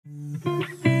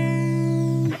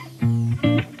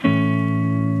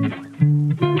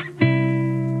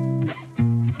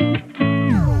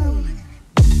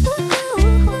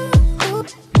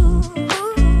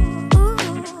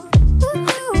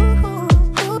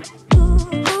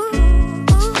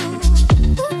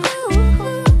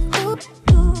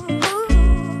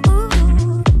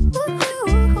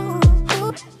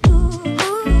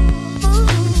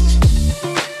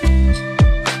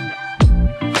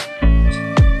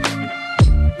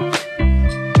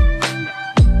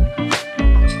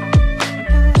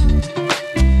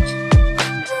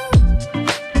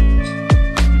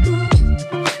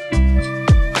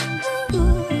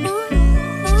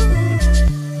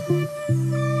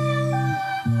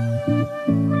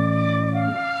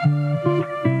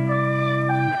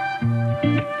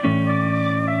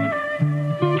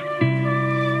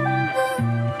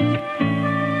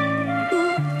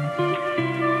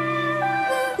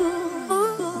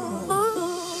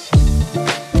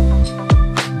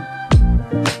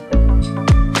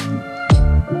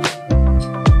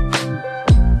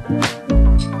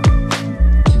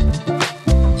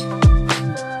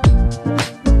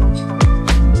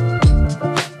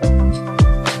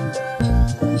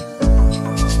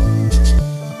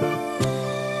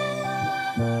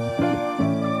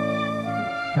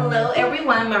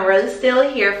MONROE STEELE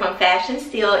here from Fashion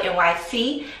Steele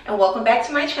NYC, and welcome back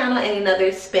to my channel and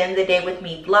another Spend the Day with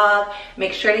Me vlog.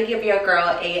 Make sure to give your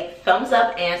girl a thumbs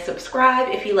up and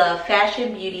subscribe if you love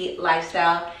fashion, beauty,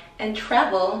 lifestyle, and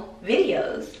travel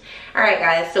videos. Alright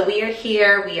guys, so we are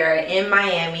here, we are in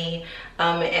Miami,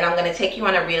 and I'm going to take you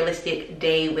on a realistic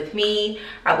day with me.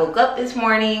 I woke up this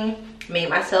morning, made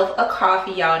myself a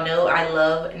coffee. Y'all know I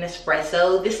love an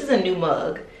espresso. This is a new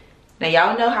mug. Now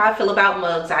y'all know how I feel about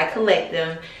mugs. I collect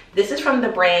them. This is from the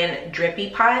brand Drippy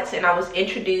Pots, and I was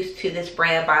introduced to this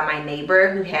brand by my neighbor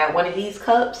who had one of these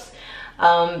cups.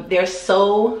 They're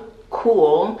so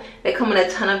cool. They come in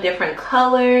a ton of different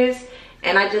colors,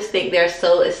 and I just think they're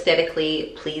so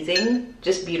aesthetically pleasing,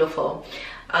 just beautiful.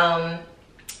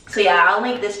 So yeah, I'll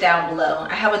link this down below.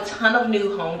 I have a ton of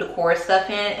new home decor stuff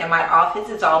in, and my office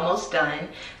is almost done.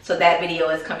 So that video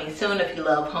is coming soon. If you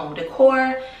love home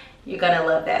decor, you're gonna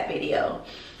love that video.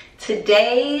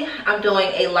 Today, I'm doing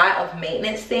a lot of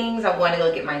maintenance things. I'm going to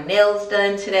go get my nails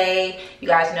done today. You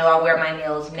guys know I wear my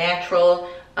nails natural.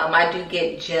 I do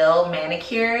get gel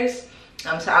manicures,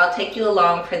 so I'll take you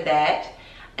along for that.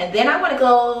 And then I want to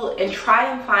go and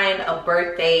try and find a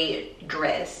birthday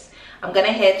dress. I'm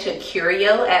gonna head to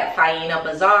Curio at Faena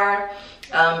Bazaar.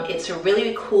 It's a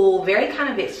really cool, very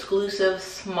kind of exclusive,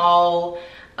 small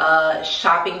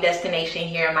shopping destination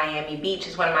here in Miami Beach.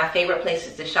 Is one of my favorite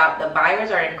places to shop. The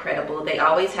buyers are incredible. They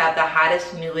always have the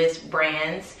hottest, newest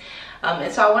brands.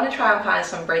 And so I want to try and find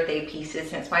some birthday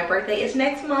pieces since my birthday is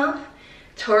next month.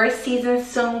 Tourist season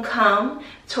soon come.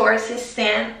 Tourists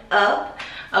stand up.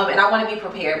 And I want to be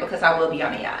prepared because I will be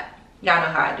on a yacht. Y'all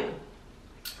know how I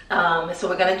do. So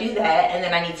we're going to do that. And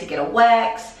then I need to get a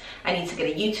wax. I need to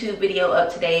get a YouTube video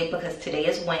up today because today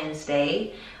is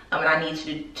Wednesday. And I need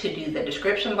to do the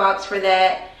description box for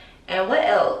that. And what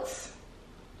else?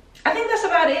 I think that's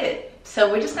about it. So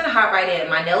we're just gonna hop right in.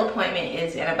 My nail appointment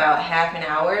is in about half an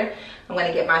hour. I'm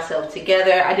gonna get myself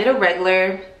together. I did a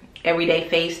regular everyday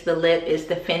face. The lip is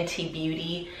the Fenty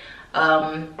Beauty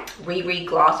Riri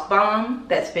Gloss Bomb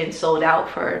that's been sold out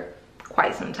for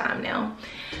quite some time now.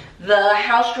 The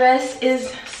house dress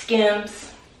is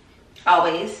Skims,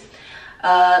 always.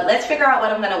 Let's figure out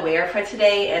what I'm gonna wear for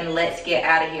today and let's get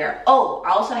out of here. Oh,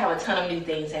 I also have a ton of new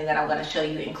things in that I'm gonna show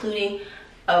you, including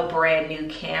a brand new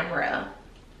camera.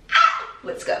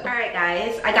 Let's go. All right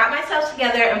guys, I got myself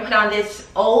together and put on this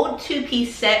old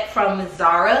two-piece set from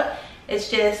Zara. It's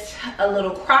just a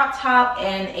little crop top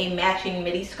and a matching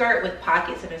midi skirt with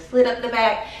pockets and a slit up the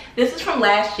back. This is from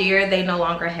last year. They no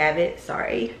longer have it,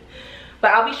 sorry.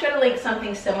 But I'll be sure to link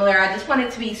something similar. I just want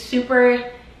it to be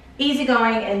super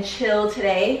easygoing and chill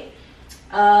today.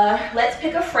 Let's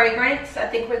pick a fragrance. I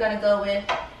think we're gonna go with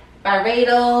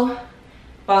Byreda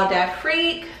Bal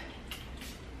d'Afrique.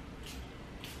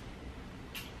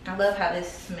 I love how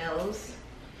this smells.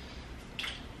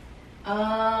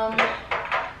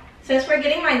 Since we're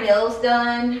getting my nails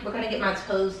done, we're gonna get my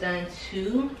toes done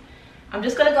too. I'm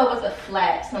just gonna go with a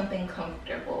flat, something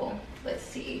comfortable. Let's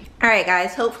see. All right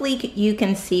guys, hopefully you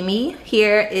can see me.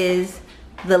 Here is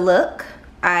the look.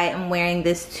 I am wearing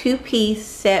this two-piece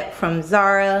set from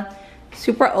Zara.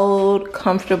 Super old,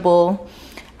 comfortable.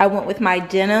 I went with my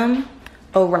denim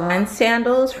Oran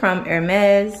sandals from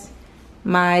Hermes,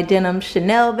 my denim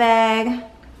Chanel bag,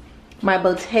 my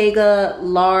Bottega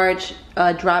large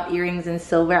drop earrings in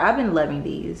silver. I've been loving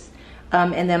these.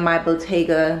 And then my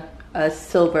Bottega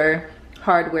silver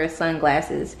hardware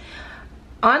sunglasses.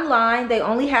 Online, they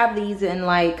only have these in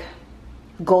like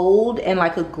gold and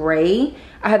like a gray.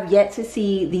 I have yet to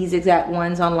see these exact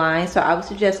ones online, so I would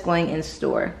suggest going in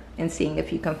store and seeing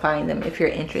if you can find them if you're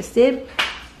interested.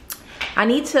 I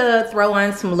need to throw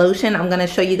on some lotion. I'm gonna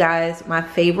show you guys my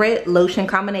favorite lotion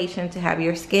combination to have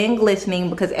your skin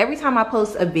glistening, because every time I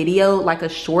post a video, like a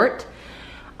short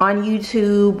on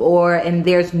YouTube and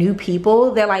there's new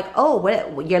people, they're like, oh,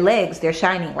 what, your legs, they're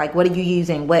shining. Like, what are you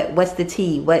using? What's the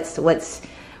tea? What's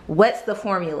the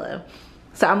formula?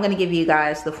 So I'm gonna give you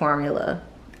guys the formula.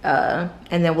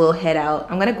 And then we'll head out.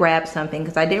 I'm gonna grab something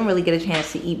because I didn't really get a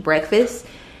chance to eat breakfast,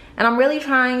 and I'm really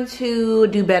trying to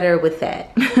do better with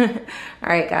that. All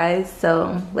right guys,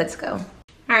 so let's go.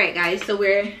 All right guys, so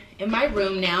we're in my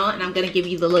room now, and I'm gonna give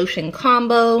you the lotion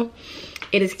combo.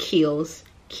 It is Kiehl's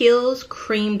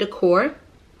Cream Decor.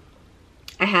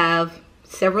 I have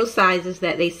several sizes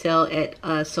that they sell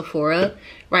at Sephora.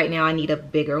 Right now I need a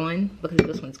bigger one because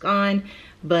this one's gone,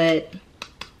 but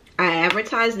I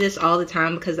advertise this all the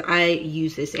time because I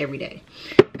use this every day.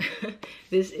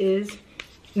 This is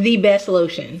the best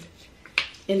lotion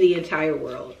in the entire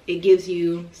world. It gives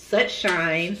you such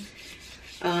shine.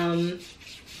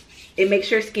 It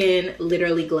makes your skin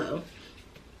literally glow.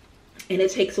 and it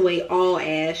takes away all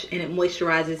ash, and it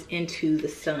moisturizes into the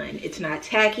sun. It's not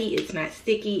tacky, it's not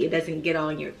sticky, it doesn't get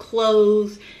on your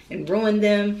clothes and ruin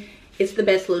them. It's the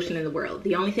best lotion in the world.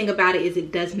 The only thing about it is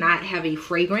it does not have a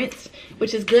fragrance,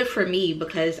 which is good for me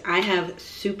because I have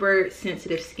super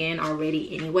sensitive skin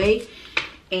already anyway.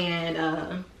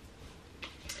 And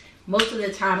most of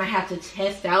the time I have to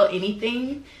test out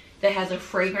anything that has a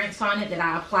fragrance on it that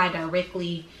I apply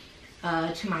directly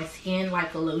to my skin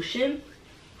like a lotion.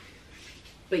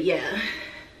 But yeah,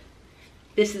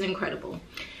 this is incredible.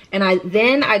 And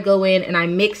then I go in and I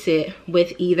mix it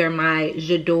with either my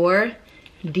J'adore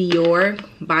Dior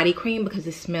body cream because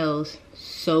it smells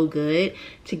so good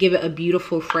to give it a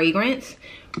beautiful fragrance,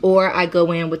 or I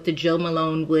go in with the Jo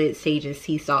Malone Wood Sage and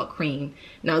Sea Salt cream.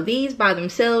 Now these by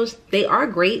themselves, they are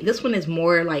great. This one is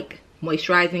more like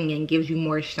moisturizing and gives you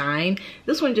more shine.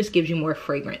 This one just gives you more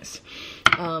fragrance.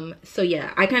 So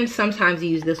yeah, I can sometimes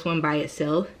use this one by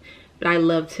itself, but I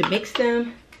love to mix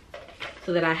them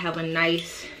so that I have a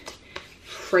nice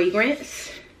fragrance.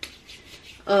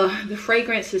 The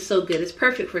fragrance is so good. It's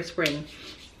perfect for spring.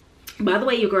 By the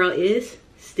way, your girl is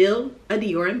still a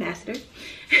Dior ambassador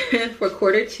for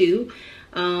Q2.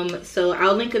 So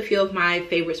I'll link a few of my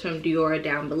favorites from Dior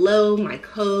down below. My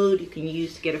code you can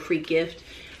use to get a free gift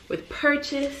with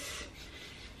purchase.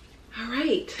 All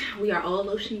right, we are all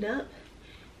lotioned up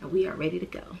and we are ready to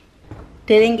go.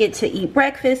 Didn't get to eat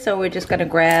breakfast, so we're just gonna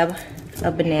grab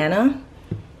a banana.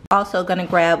 Also gonna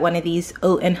grab one of these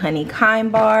oat and honey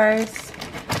Kind bars.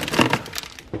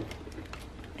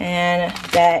 And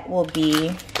that will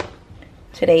be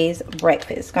today's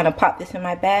breakfast. Gonna pop this in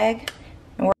my bag.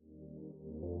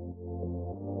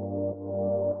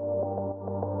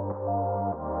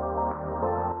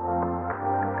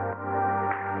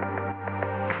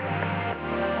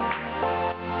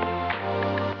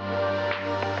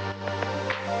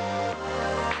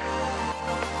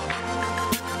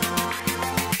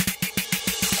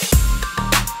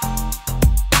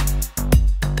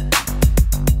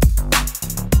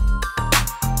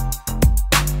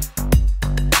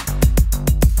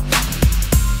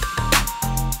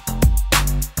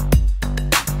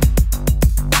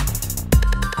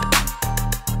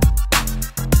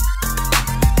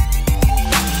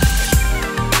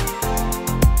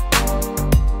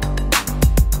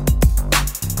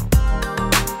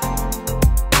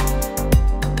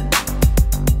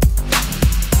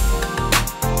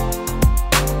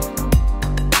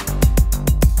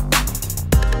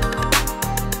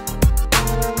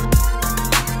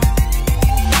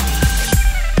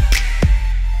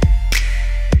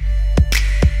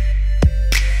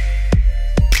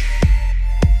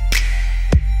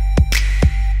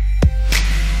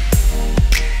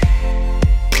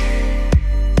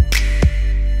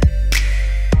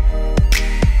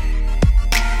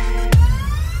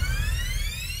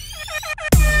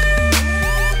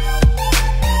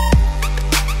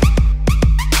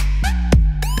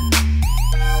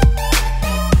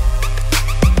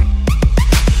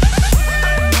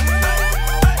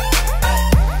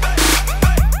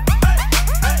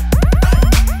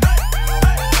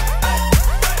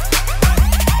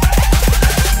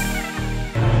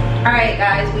 Alright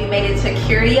guys, we made it to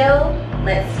Curio.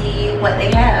 Let's see what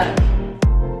they have.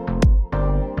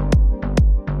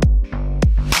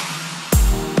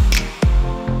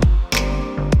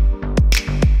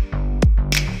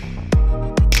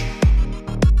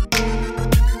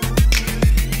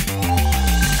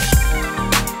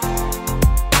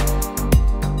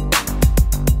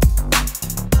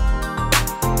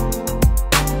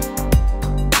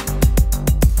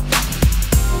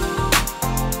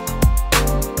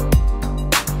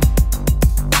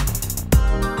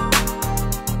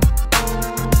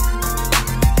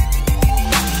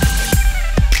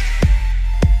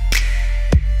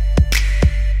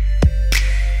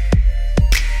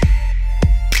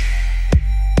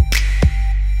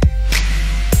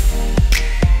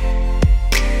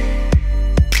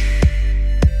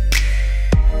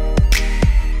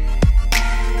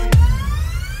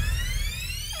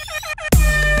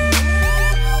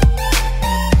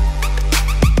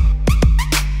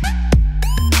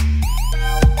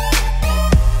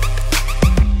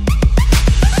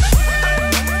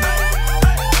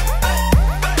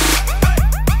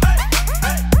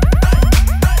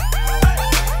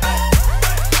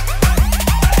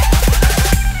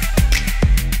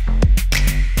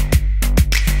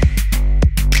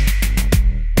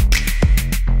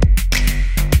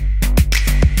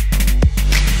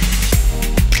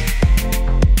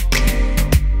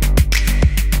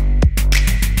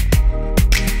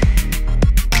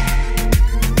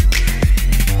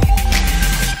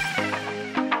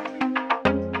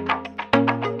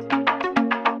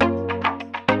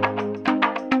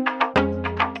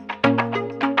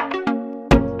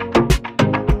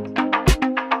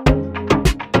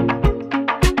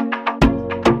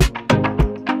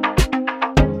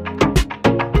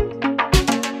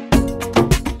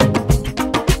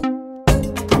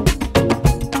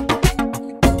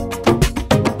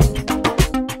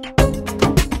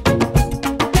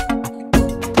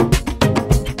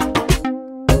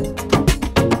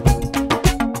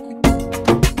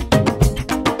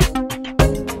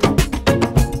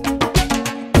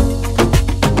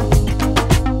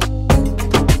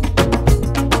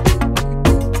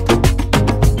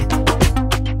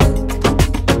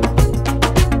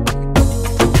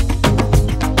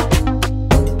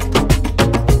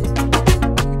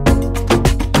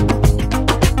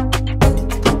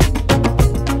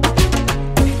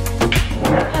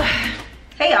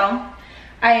 y'all.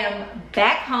 I am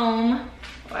back home.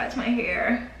 Why is my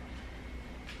hair?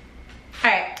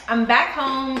 Alright, I'm back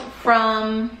home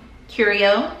from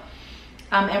Curio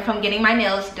and from getting my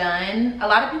nails done. A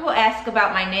lot of people ask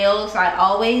about my nails. I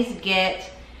always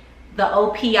get the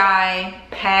OPI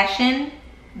Passion.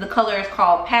 The color is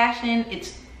called Passion.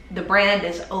 The brand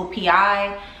is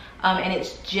OPI and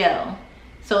it's gel.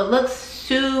 So it looks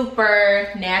super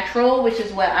natural, which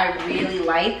is what I really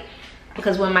like,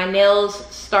 because when my nails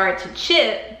start to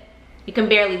chip, you can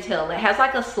barely tell. It has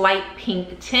like a slight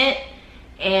pink tint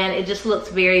and it just looks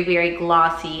very, very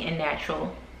glossy and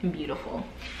natural and beautiful.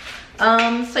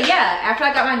 So yeah, after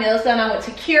I got my nails done, I went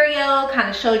to Curio, kind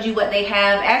of showed you what they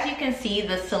have. As you can see,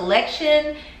 the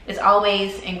selection is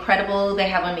always incredible. They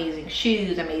have amazing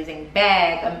shoes, amazing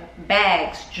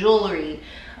bags, jewelry,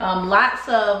 lots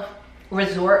of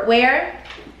resort wear.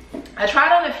 I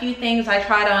tried on a few things. I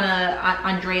tried on a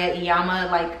Andrea Iyama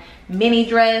like mini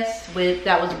dress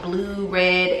that was blue,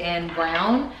 red, and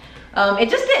brown. It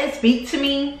just didn't speak to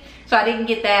me, so I didn't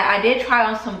get that. I did try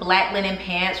on some black linen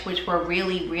pants, which were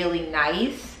really, really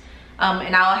nice.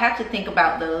 And I'll have to think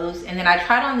about those. And then I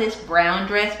tried on this brown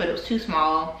dress, but it was too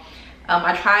small.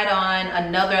 I tried on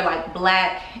another like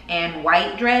black and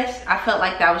white dress. I felt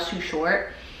like that was too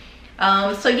short.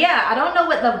 So yeah, I don't know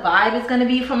what the vibe is gonna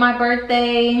be for my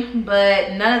birthday,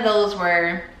 but none of those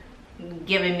were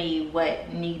giving me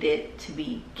what needed to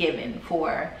be given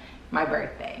for my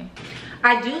birthday.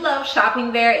 I do love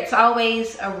shopping there. It's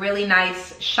always a really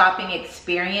nice shopping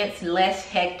experience, less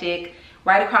hectic.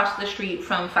 Right across the street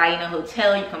from Faena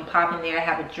Hotel, you can pop in there,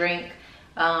 have a drink.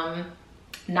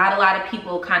 Not a lot of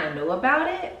people kind of know about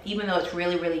it, even though it's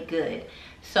really, really good.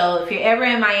 So if you're ever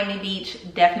in Miami Beach,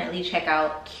 definitely check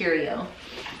out Curio.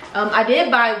 I did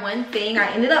buy one thing.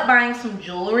 I ended up buying some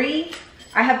jewelry.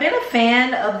 I have been a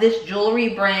fan of this jewelry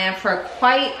brand for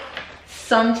quite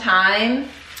some time.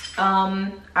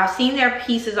 I've seen their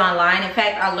pieces online. In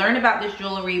fact, I learned about this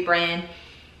jewelry brand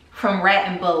from Rat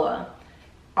and Boa.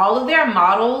 All of their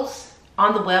models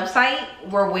on the website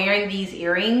were wearing these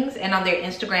earrings, and on their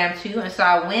Instagram too. And so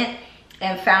I went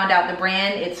and found out the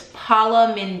brand. It's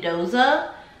Paula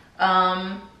Mendoza.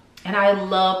 And I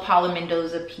love Paula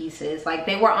Mendoza pieces. Like,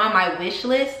 they were on my wish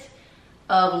list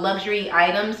of luxury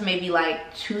items maybe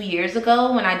like 2 years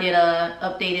ago when I did a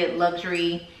updated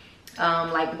luxury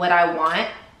like what I want.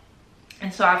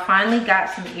 And so I finally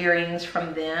got some earrings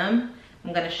from them.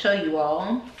 I'm gonna show you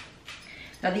all.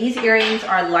 Now these earrings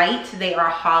are light, they are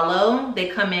hollow. They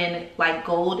come in like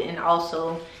gold and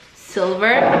also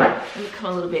silver. Let me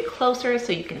come a little bit closer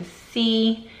so you can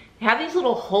see. They have these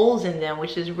little holes in them,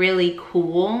 which is really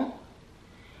cool.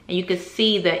 And you can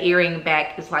see the earring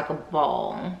back is like a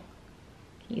ball.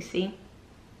 Can you see?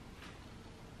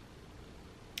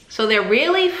 So they're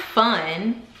really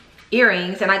fun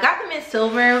earrings, and I got them in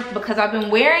silver because I've been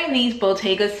wearing these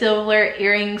Bottega silver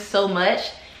earrings so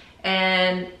much,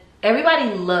 and everybody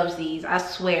loves these. I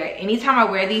swear, anytime I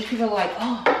wear these, people are like,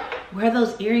 oh, where are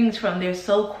those earrings from? They're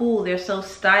so cool, they're so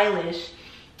stylish.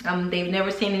 They've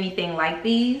never seen anything like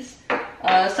these.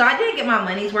 So I did get my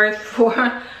money's worth for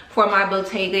my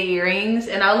Bottega earrings,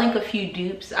 and I'll link a few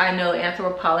dupes. I know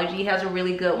Anthropologie has a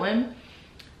really good one,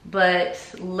 but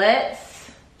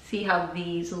let's see how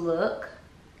these look.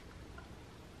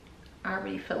 I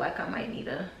already feel like I might need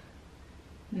a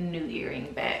new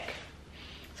earring back.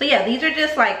 So yeah, these are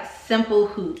just like simple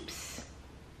hoops.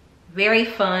 Very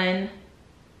fun.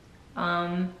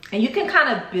 And you can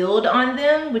kind of build on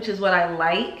them, which is what I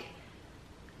like.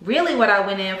 Really what I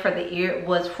went in for the ear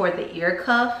was for the ear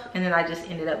cuff, and then I just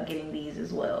ended up getting these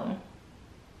as well.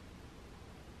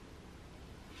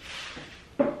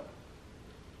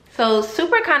 So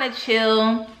super kind of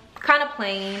chill, kind of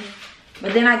plain.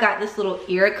 But then I got this little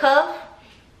ear cuff,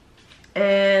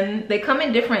 and they come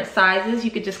in different sizes.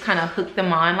 You could just kind of hook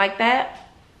them on like that.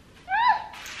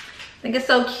 I think it's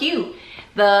so cute.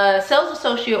 The sales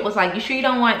associate was like, you sure you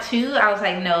don't want two? I was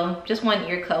like, no, just one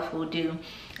ear cuff will do.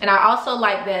 And I also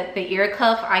like that the ear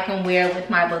cuff I can wear with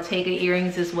my Bottega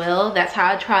earrings as well. That's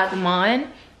how I tried them on,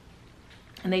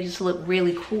 and they just look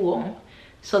really cool.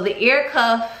 So the ear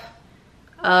cuff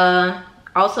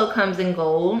also comes in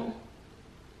gold.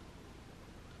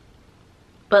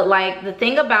 But like the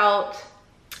thing about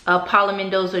Paula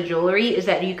Mendoza jewelry is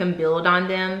that you can build on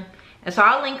them. And so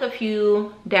I'll link a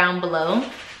few down below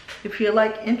if you're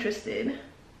like interested.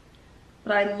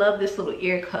 But I love this little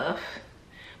ear cuff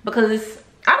because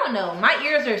I don't know, my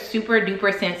ears are super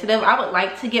duper sensitive. I would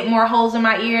like to get more holes in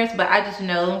my ears, but I just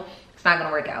know it's not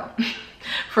gonna work out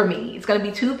for me. It's gonna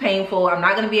be too painful. I'm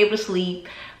not gonna be able to sleep.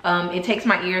 It takes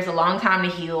my ears a long time to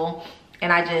heal,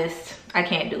 and I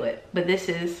can't do it. But this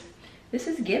is this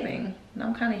is giving, and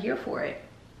I'm kind of here for it.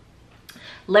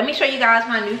 Let me show you guys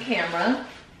my new camera.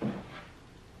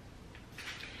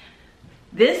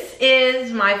 This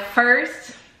is my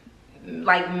first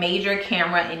like major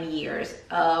camera in years.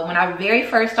 When I very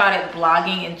first started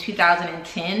vlogging in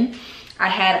 2010, I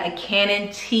had a Canon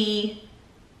T2i,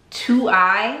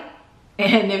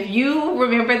 and if you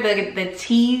remember the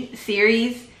T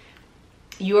series,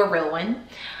 you're a real one.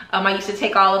 I used to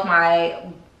take all of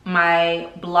my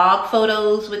blog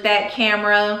photos with that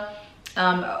camera,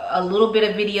 a little bit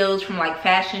of videos from like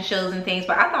fashion shows and things,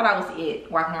 but I thought I was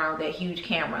it walking around with that huge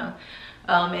camera.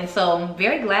 And so I'm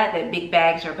very glad that big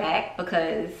bags are back,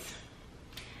 because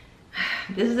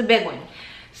this is a big one.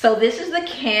 So this is the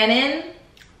Canon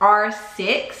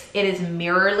R6. It is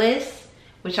mirrorless,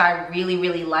 which I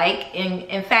really like. And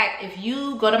in fact, if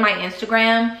you go to my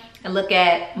Instagram and look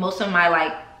at most of my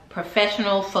like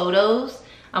professional photos,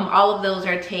 all of those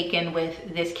are taken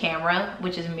with this camera,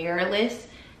 which is mirrorless,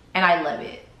 and I love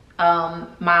it.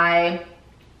 My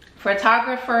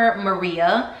photographer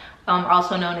Maria,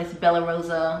 also known as Bella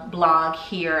Rosa Blog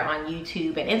here on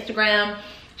YouTube and Instagram,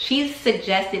 she's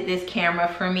suggested this camera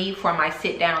for me for my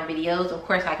sit down videos. Of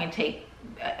course, I can take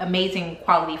amazing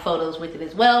quality photos with it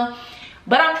as well,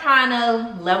 but I'm trying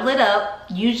to level it up.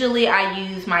 Usually I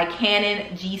use my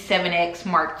Canon G7X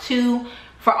Mark II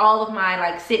for all of my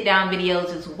like sit down videos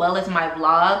as well as my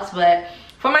vlogs, but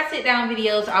for my sit down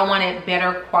videos I wanted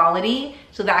better quality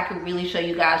so that I could really show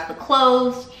you guys the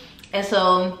clothes. And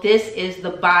so this is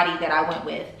the body that I went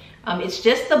with. It's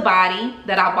just the body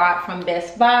that I bought from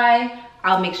Best Buy.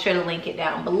 I'll make sure to link it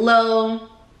down below.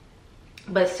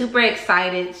 But super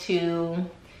excited to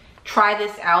try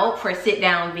this out for sit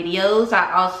down videos.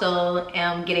 I also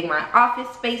am getting my office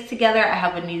space together. I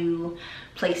have a new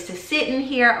place to sit in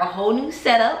here, a whole new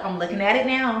setup. I'm looking at it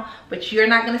now, but you're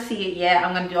not gonna see it yet.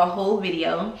 I'm gonna do a whole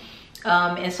video.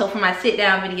 And so for my sit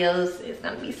down videos, it's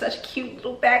gonna be such a cute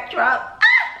little backdrop.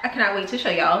 I cannot wait to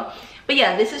show y'all. But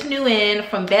yeah, this is new in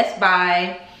from Best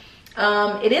Buy.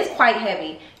 It is quite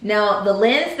heavy. Now the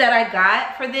lens that I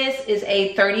got for this is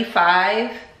a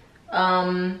 35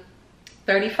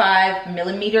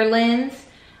 millimeter lens.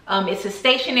 It's a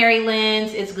stationary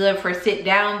lens. It's good for sit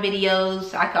down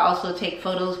videos. I could also take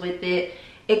photos with it.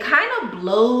 It kind of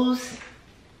blows.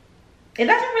 It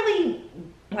doesn't really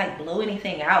like blow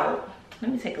anything out.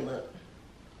 Let me take a look.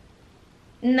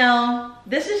 No,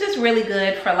 this is just really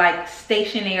good for like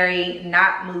stationary,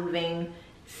 not moving,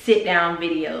 sit down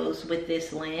videos with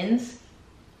this lens.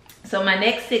 So my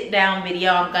next sit down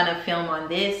video, I'm gonna film on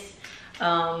this,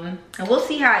 and we'll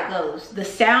see how it goes. The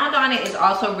sound on it is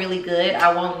also really good.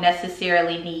 I won't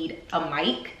necessarily need a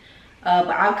mic, but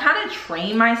I've kind of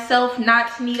trained myself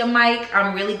not to need a mic.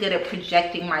 I'm really good at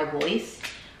projecting my voice.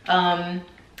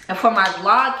 And for my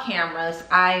vlog cameras,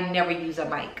 I never use a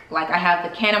mic. Like I have the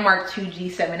Canon Mark II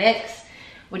G7X,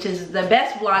 which is the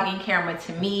best vlogging camera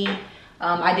to me.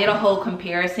 I did a whole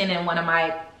comparison in one of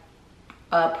my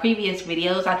previous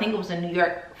videos. I think it was a New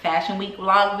York Fashion Week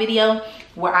vlog video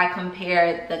where I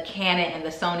compared the Canon and the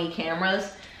Sony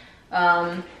cameras.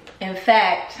 In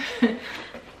fact,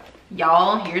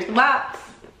 y'all, here's the box.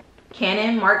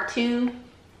 Canon Mark II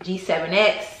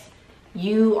G7X.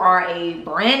 You are a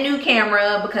brand new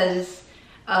camera, because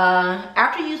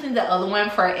after using the other one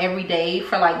for every day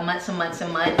for like months and months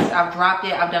and months, I've dropped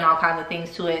it, I've done all kinds of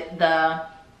things to it. The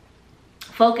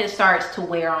focus starts to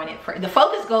wear on it. The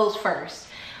focus goes first,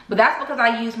 but that's because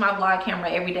I use my vlog camera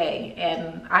every day,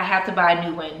 and I have to buy a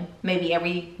new one maybe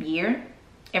every year,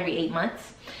 every 8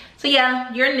 months. So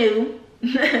yeah, you're new.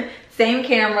 Same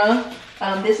camera.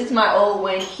 This is my old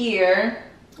one here,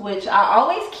 which I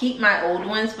always keep my old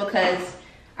ones because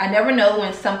I never know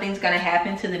when something's gonna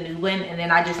happen to the new one, and then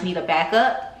I just need a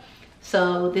backup.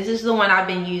 So this is the one I've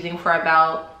been using for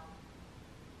about,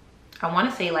 I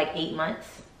wanna say like 8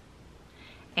 months,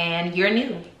 and you're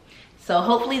new. So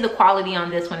hopefully the quality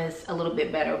on this one is a little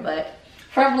bit better, but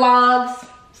for vlogs,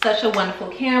 such a wonderful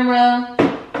camera.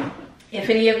 If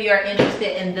any of you are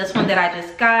interested in this one that I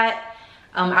just got,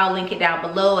 I'll link it down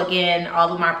below. Again,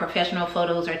 all of my professional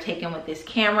photos are taken with this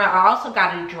camera. I also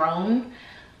got a drone,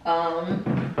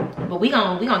 but we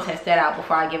gonna test that out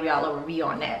before I give y'all a review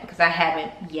on that, because I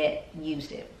haven't yet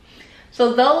used it.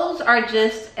 So those are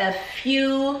just a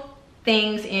few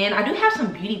things in. I do have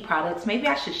some beauty products. Maybe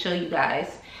I should show you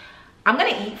guys. I'm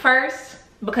gonna eat first,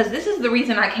 because this is the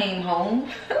reason I came home.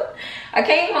 I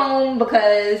came home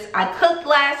because I cooked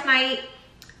last night.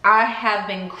 I have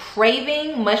been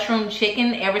craving mushroom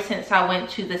chicken ever since I went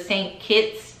to the St.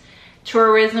 Kitts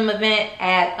tourism event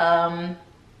at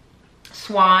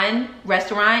Swan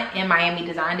restaurant in Miami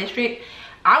Design District.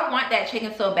 I want that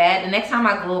chicken so bad. The next time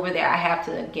I go over there, I have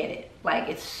to get it. Like,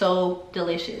 it's so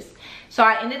delicious. So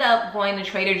I ended up going to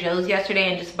Trader Joe's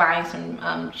yesterday and just buying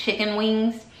some chicken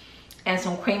wings and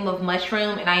some cream of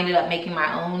mushroom, and I ended up making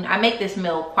my own. I make this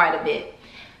meal quite a bit.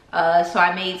 So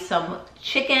I made some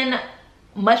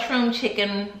mushroom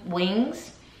chicken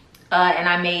wings, and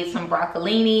I made some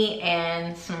broccolini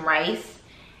and some rice,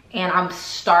 and I'm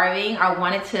starving. I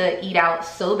wanted to eat out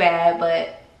so bad,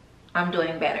 but I'm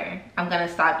doing better. I'm gonna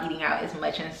stop eating out as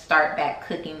much and start back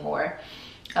cooking more.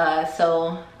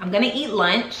 So I'm gonna eat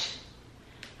lunch,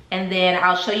 and then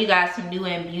I'll show you guys some new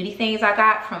and beauty things I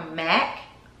got from MAC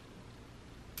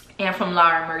and from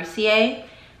Laura Mercier,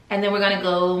 and then we're gonna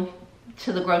go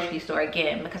to the grocery store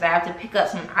again because I have to pick up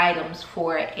some items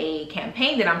for a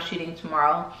campaign that I'm shooting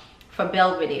tomorrow for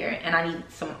Belvedere, and I need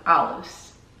some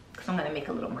olives because I'm gonna make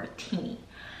a little martini.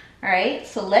 All right,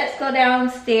 so let's go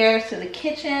downstairs to the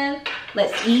kitchen.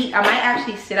 Let's eat. I might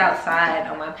actually sit outside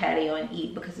on my patio and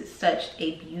eat because it's such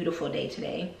a beautiful day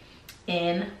today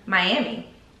in Miami.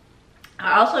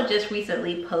 I also just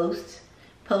recently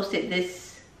posted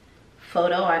this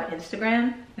photo on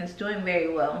Instagram, and it's doing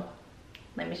very well.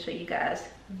 Let me show you guys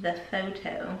the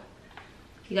photo.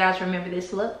 You guys remember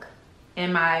this look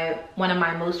in one of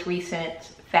my most recent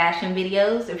fashion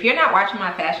videos? If you're not watching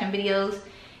my fashion videos,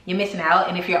 you're missing out.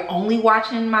 And if you're only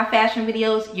watching my fashion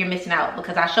videos, you're missing out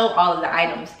because I show all of the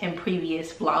items in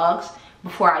previous vlogs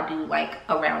before I do like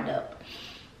a roundup.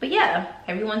 But yeah,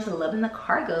 everyone's loving the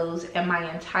cargos and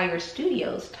my entire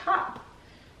studio's top.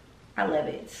 I love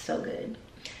it, it's so good.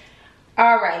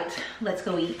 All right, let's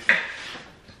go eat.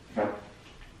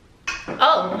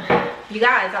 Oh, you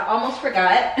guys, I almost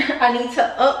forgot. I need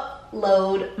to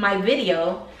upload my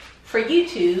video for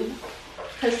YouTube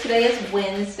because today is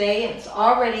Wednesday. It's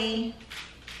already,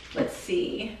 let's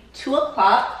see, 2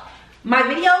 o'clock. My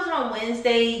videos on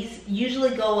Wednesdays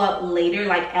usually go up later,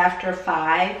 like after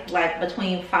 5, like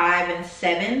between 5 and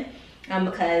 7.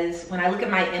 Because when I look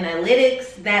at my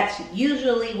analytics, that's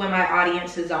usually when my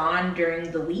audience is on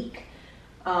during the week.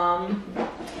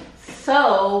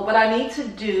 So what I need to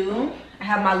do, I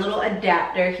have my little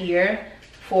adapter here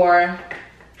for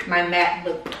my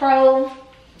MacBook Pro,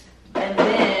 and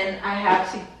then I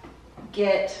have to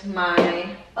get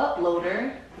my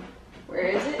uploader, where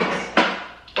is it,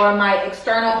 or my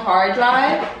external hard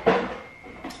drive,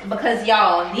 because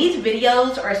y'all, these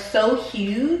videos are so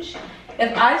huge.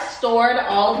 If I stored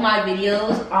all of my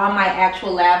videos on my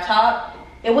actual laptop,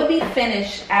 it would be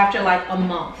finished after like a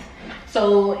month.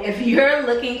 So if you're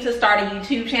looking to start a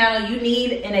YouTube channel, you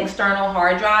need an external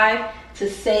hard drive to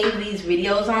save these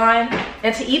videos on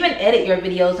and to even edit your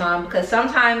videos on, because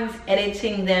sometimes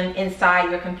editing them inside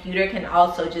your computer can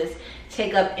also just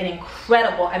take up an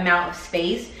incredible amount of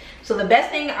space. So the best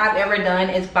thing I've ever done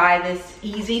is buy this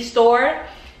Easy Store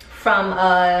from,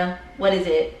 what is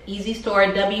it? Easy Store,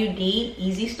 WD,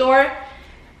 Easy Store.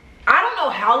 I don't know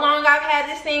how long I've had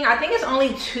this thing. I think it's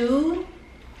only 2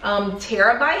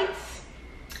 terabytes.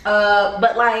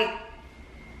 But like,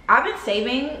 I've been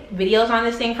saving videos on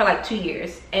this thing for like 2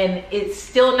 years and it's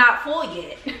still not full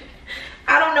yet.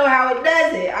 I don't know how it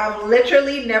does it. I've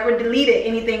literally never deleted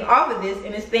anything off of this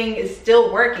and this thing is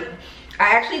still working.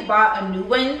 I actually bought a new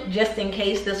one just in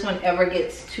case this one ever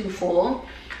gets too full.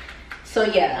 So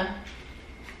yeah,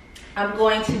 I'm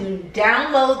going to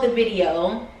download the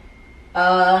video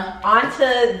onto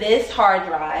this hard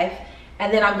drive,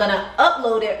 and then I'm gonna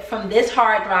upload it from this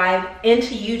hard drive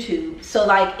into YouTube, so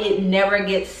like it never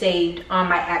gets saved on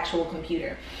my actual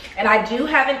computer. And I do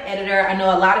have an editor. I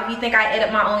know a lot of you think I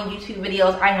edit my own YouTube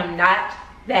videos. I am not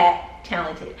that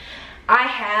talented. I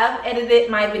have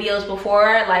edited my videos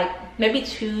before, like maybe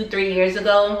 2-3 years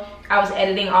ago. I was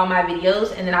editing all my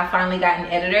videos and then I finally got an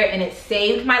editor and it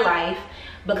saved my life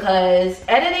because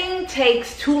editing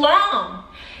takes too long.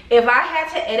 If I had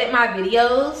to edit my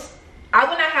videos, I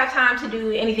would not have time to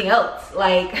do anything else.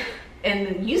 Like,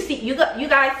 and you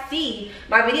guys see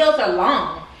my videos are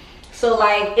long. So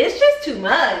like, it's just too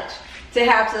much to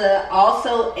have to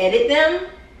also edit them.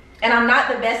 And I'm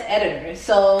not the best editor.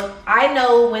 So I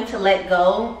know when to let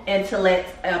go and to let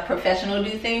a professional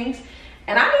do things.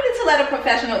 And I needed to let a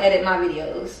professional edit my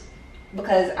videos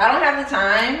because I don't have the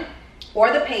time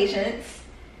or the patience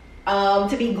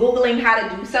to be Googling how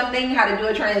to do something, how to do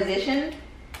a transition.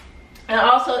 And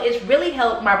also it's really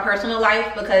helped my personal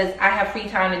life because I have free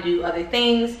time to do other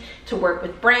things, to work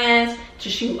with brands, to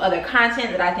shoot other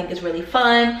content that I think is really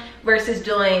fun versus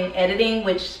doing editing,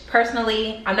 which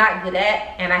personally I'm not good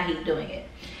at and I hate doing it.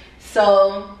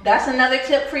 So that's another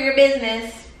tip for your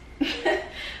business.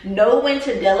 Know when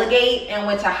to delegate and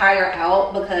when to hire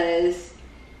out because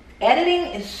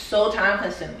editing is so time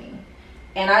consuming.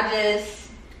 and I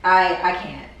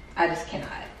can't. I just cannot.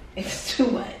 It's too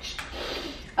much.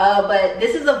 But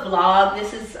this is a vlog.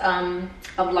 This is a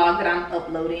vlog that I'm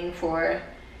uploading for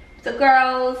the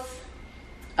girls.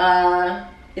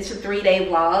 It's a 3-day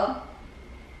vlog.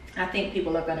 I think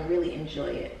people are gonna really enjoy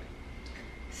it.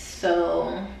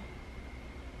 So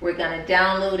we're gonna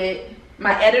download it.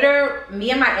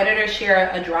 Me and my editor share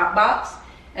a Dropbox,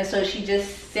 and so she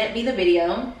just sent me the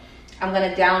video. I'm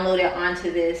gonna download it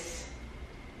onto this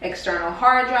external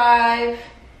hard drive.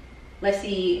 Let's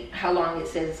see how long it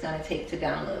says it's gonna take to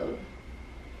download.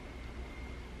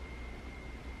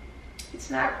 It's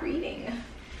not reading.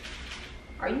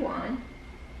 Are you on?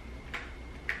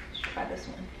 Let's try this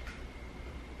one.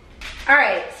 All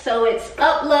right, so it's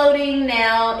uploading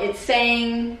now. It's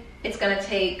saying it's gonna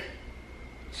take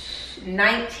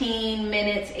 19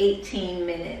 minutes, 18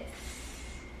 minutes.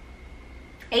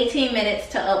 18 minutes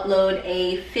to upload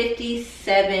a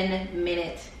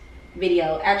 57-minute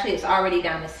video. Actually, it's already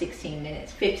down to 16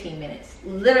 minutes, 15 minutes.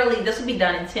 Literally, this will be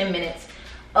done in 10 minutes,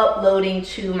 uploading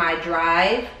to my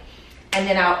drive, and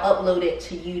then I'll upload it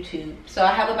to YouTube. So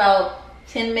I have about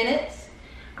 10 minutes.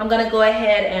 I'm gonna go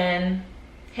ahead and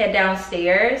head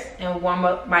downstairs and warm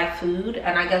up my food,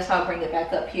 and I guess I'll bring it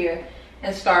back up here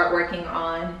and start working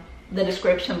on the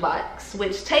description box,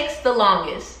 which takes the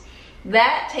longest.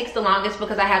 That takes the longest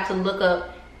because I have to look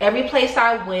up every place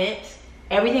I went,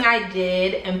 everything I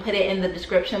did, and put it in the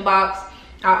description box.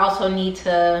 I also need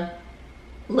to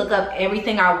look up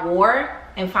everything I wore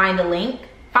and find a link.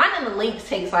 Finding the links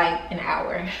takes like an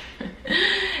hour.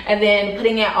 And then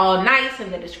putting it all nice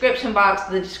in the description box.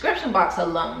 The description box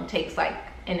alone takes like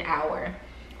an hour.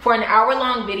 For an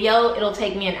hour-long video, it'll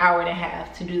take me an hour and a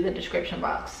half to do the description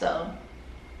box. So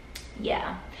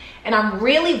yeah, and I'm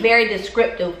really very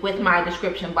descriptive with my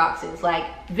description boxes. Like,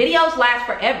 videos last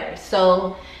forever,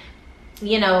 so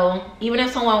you know, even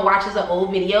if someone watches an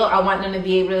old video, I want them to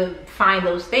be able to find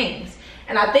those things.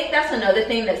 And I think that's another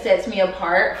thing that sets me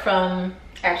apart from,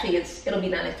 actually it'll be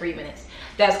done in 3 minutes,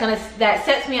 that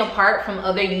sets me apart from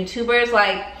other YouTubers.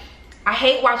 Like, I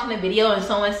hate watching a video and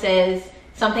someone says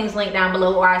something's linked down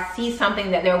below, or I see something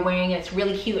that they're wearing and it's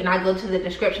really cute, and I go to the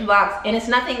description box and it's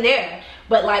nothing there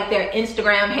but like their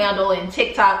Instagram handle and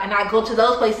TikTok, and I go to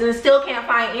those places and still can't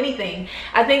find anything.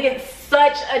 I think it's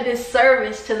such a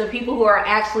disservice to the people who are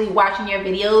actually watching your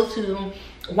videos who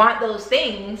want those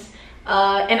things.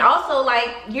 And also,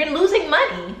 like, you're losing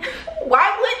money.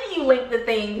 Why wouldn't you link the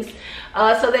things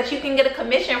so that you can get a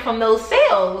commission from those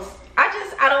sales?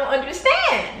 I don't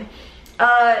understand.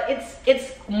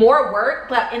 It's more work,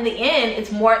 but in the end, it's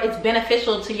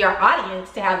beneficial to your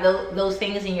audience to have those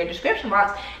things in your description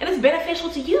box, and it's beneficial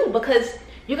to you because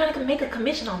you're gonna make a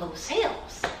commission on those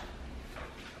sales.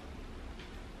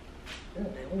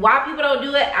 Why people don't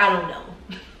do it, I don't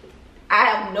know. I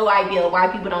have no idea why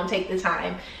people don't take the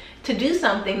time to do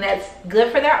something that's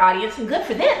good for their audience and good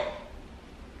for them.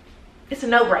 It's a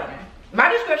no-brainer.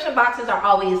 My description boxes are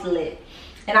always lit,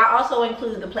 and I also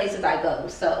include the places I go.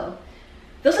 So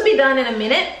this will be done in a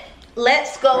minute.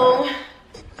 Let's go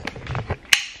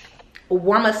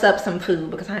warm us up some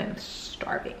food because I am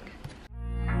starving.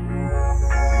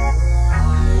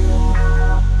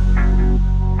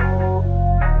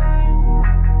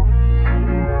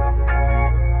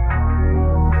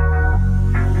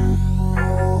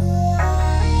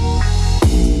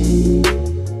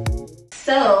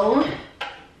 So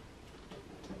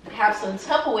I have some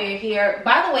Tupperware here.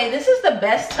 By the way, this is the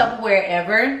best Tupperware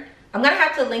ever. I'm gonna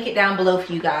have to link it down below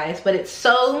for you guys, but it's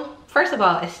so, first of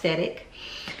all, aesthetic,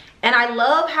 and I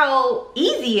love how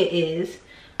easy it is.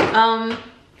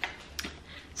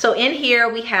 So in here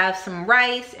we have some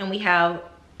rice, and we have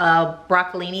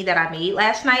broccolini that I made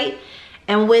last night.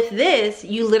 And with this,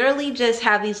 you literally just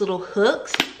have these little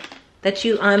hooks that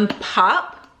you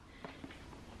unpop,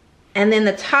 and then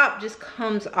the top just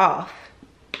comes off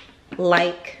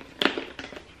like,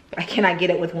 I cannot get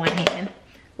it with one hand,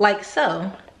 like so.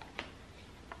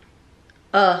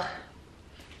 Love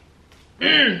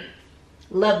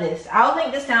this. I'll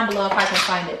link this down below if I can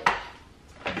find it.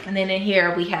 And then in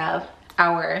here we have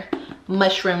our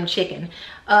mushroom chicken.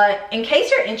 In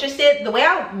case you're interested, the way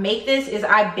I make this is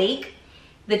I bake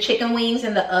the chicken wings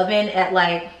in the oven at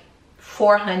like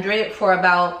 400 for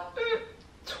about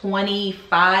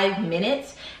 25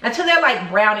 minutes until they're like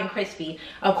brown and crispy.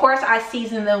 Of course, I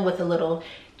season them with a little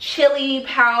chili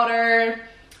powder,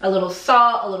 a little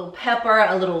salt, a little pepper,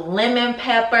 a little lemon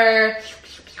pepper.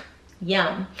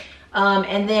 Yum.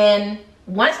 And then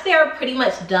once they're pretty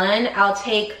much done, I'll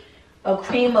take a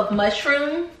cream of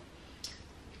mushroom.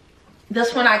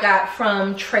 This one I got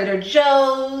from Trader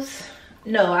Joe's.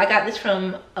 No, I got this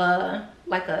from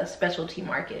like a specialty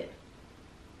market.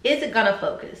 Is it gonna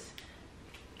focus?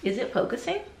 Is it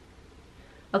focusing?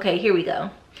 Okay, here we go.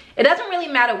 It doesn't really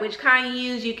matter which kind you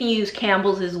use. You can use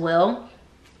Campbell's as well.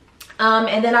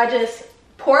 And then I just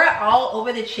pour it all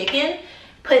over the chicken,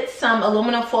 put some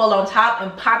aluminum foil on top,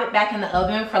 and pop it back in the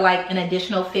oven for like an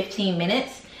additional 15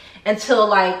 minutes until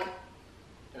like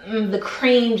the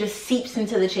cream just seeps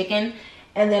into the chicken,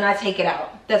 and then I take it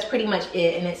out. That's pretty much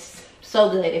it, and it's so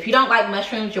good. If you don't like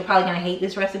mushrooms, you're probably gonna hate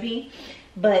this recipe,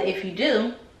 but if you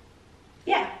do,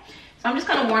 yeah. So I'm just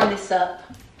gonna warm this up.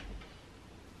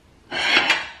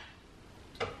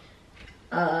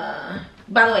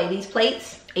 By the way, these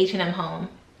plates, H&M Home,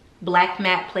 black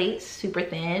matte plates, super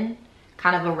thin,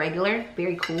 kind of a regular,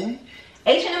 very cool.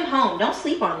 H&M Home, don't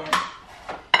sleep on them.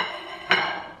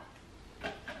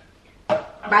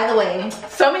 By the way,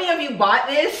 so many of you bought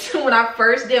this when I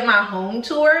first did my home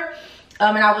tour,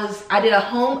 and I did a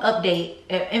home update.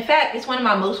 In fact, it's one of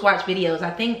my most watched videos. I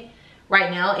think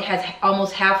right now it has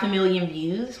almost 500,000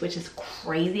 views, which is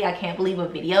crazy. I can't believe a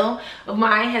video of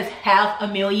mine has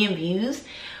 500,000 views,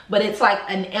 but it's like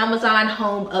an Amazon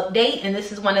home update, and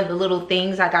this is one of the little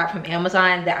things I got from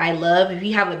Amazon that I love. If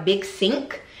you have a big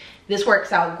sink, this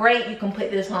works out great. You can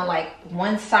put this on like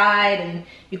one side, and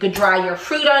you could dry your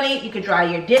fruit on it. You could dry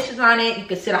your dishes on it. You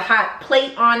could sit a hot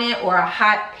plate on it or a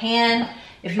hot pan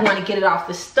if you want to get it off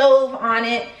the stove on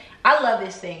it. I love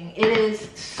this thing. It is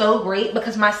so great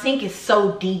because my sink is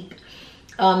so deep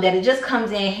that it just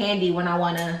comes in handy when I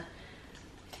want to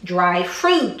dry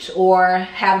fruit or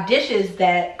have dishes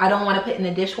that I don't want to put in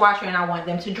the dishwasher and I want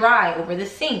them to dry over the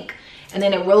sink. And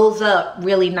then it rolls up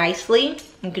really nicely.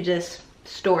 You could just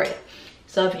store it.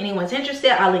 So if anyone's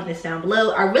interested, I'll link this down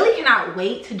below. I really cannot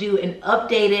wait to do an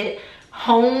updated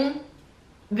home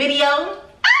video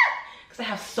because I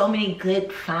have so many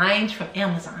good finds from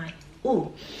Amazon.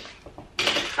 Ooh.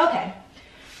 Okay,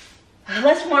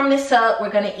 let's warm this up. We're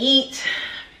gonna eat.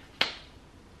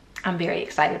 I'm very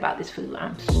excited about this food.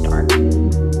 I'm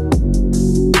starving.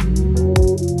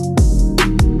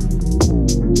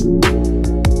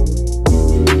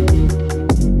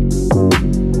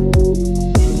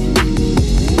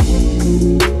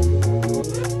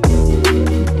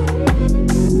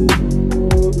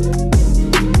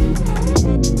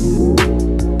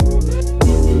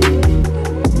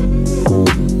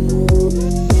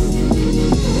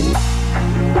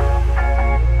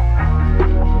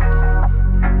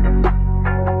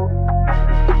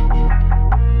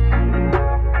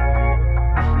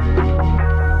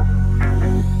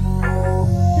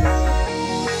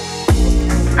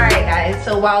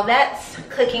 So while that's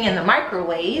cooking in the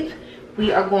microwave,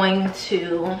 we are going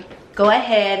to go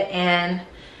ahead and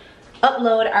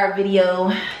upload our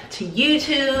video to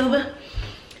YouTube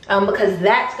because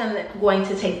that's going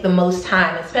to take the most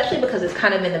time, especially because it's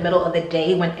kind of in the middle of the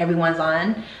day when everyone's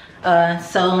on.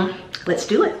 So let's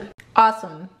do it.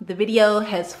 Awesome. The video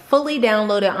has fully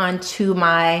downloaded onto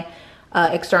my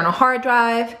external hard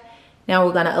drive. Now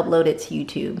we're gonna upload it to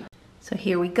YouTube. So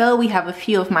here we go. We have a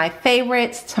few of my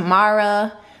favorites.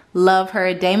 Tamara, love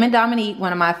her. Damon Dominique,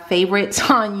 one of my favorites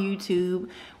on YouTube.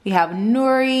 We have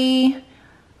Nuri.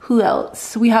 Who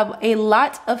else? We have a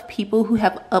lot of people who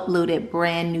have uploaded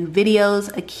brand new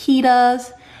videos.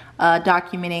 Akita's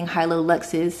documenting Hilo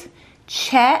Lux's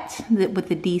chat with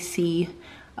the DC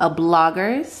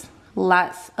bloggers.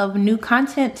 Lots of new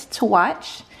content to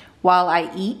watch while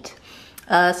I eat.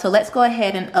 So let's go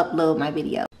ahead and upload my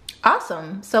video.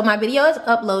 Awesome. So my video is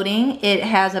uploading. It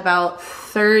has about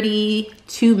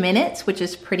 32 minutes, which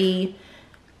is pretty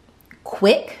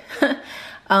quick.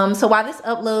 So while this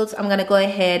uploads, I'm gonna go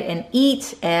ahead and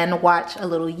eat and watch a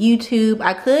little YouTube.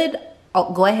 I could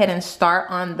go ahead and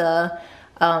start on the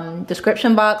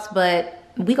description box, but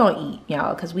we gonna eat,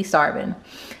 y'all, because we starving.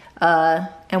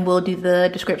 And we'll do the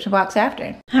description box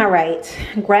after. All right,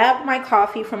 grab my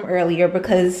coffee from earlier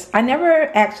because I never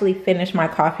actually finish my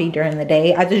coffee during the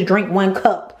day. I just drink 1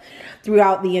 cup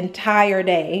throughout the entire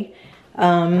day.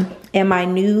 And my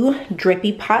new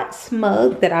Drippy Pots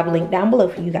mug that I've linked down below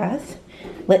for you guys.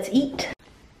 Let's eat.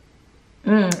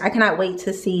 I cannot wait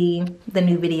to see the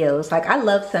new videos. Like, I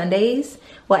love Sundays.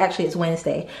 Well, actually it's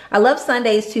Wednesday. I love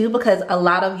Sundays too because a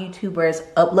lot of YouTubers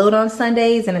upload on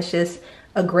Sundays and it's just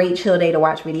a great chill day to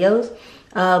watch videos.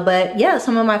 But yeah,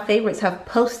 some of my favorites have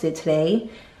posted today.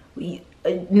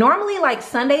 Normally like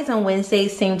Sundays and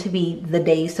Wednesdays seem to be the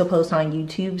days to post on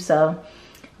YouTube. So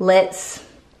let's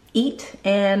eat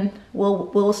and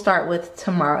we'll start with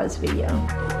tomorrow's video.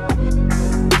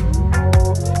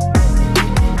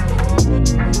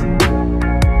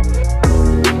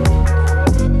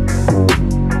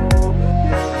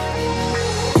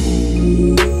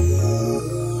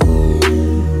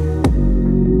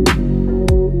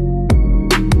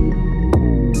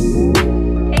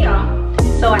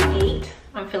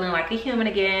 like a human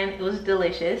again. It was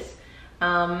delicious.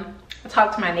 I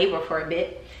talked to my neighbor for a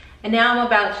bit, and now I'm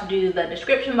about to do the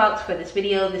description box for this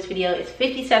video. This video is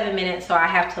 57 minutes, so I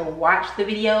have to watch the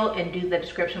video and do the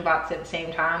description box at the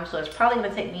same time. So it's probably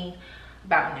gonna take me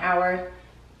about an hour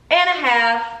and a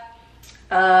half.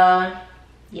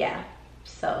 Yeah,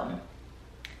 so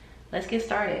let's get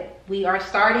started. We are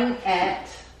starting at,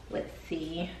 let's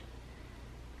see,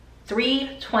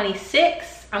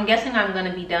 3:26. I'm guessing I'm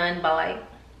gonna be done by like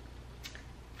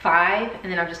 5,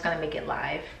 and then I'm just gonna make it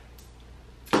live.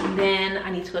 And then I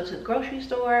need to go to the grocery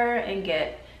store and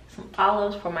get some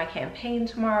olives for my campaign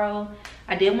tomorrow.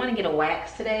 I did want to get a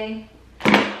wax today.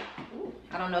 Ooh,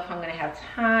 I don't know if I'm gonna have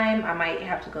time. I might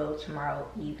have to go tomorrow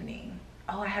evening.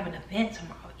 Oh, I have an event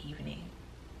tomorrow evening.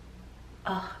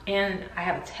 Oh, and I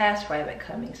have a task rabbit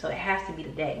coming, so it has to be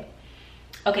today.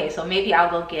 Okay, so maybe I'll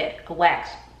go get a wax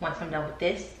once I'm done with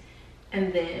this,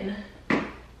 and then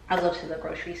I'll go to the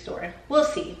grocery store. We'll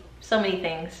see. So many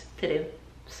things to do,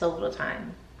 so little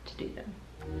time to do them.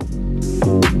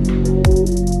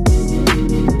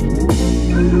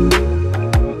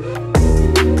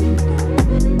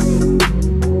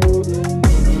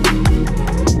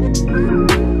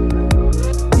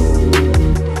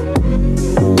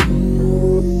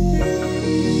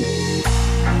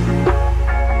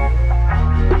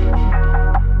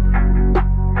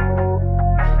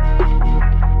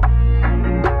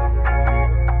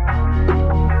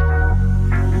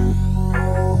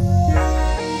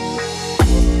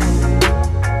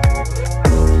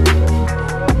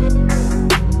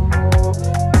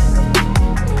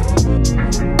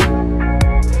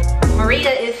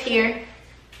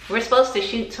 We're supposed to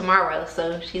shoot tomorrow,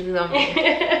 so she's gonna be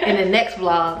in the next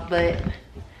vlog, but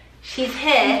she's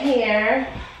here.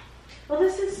 Well,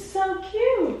 this is so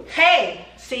cute. Hey,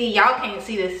 see, y'all can't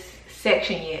see this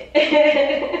section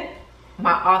yet.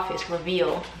 My office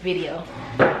reveal video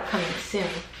coming soon.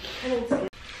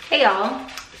 Hey y'all,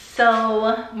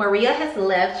 so Maria has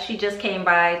left. She just came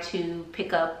by to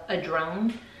pick up a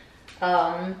drone.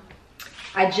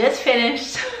 I just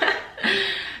finished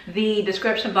the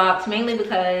description box, mainly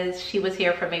because she was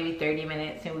here for maybe 30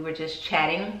 minutes and we were just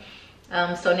chatting.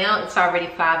 So now it's already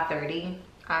 5:30.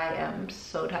 I am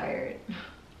so tired.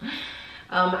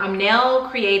 I'm now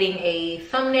creating a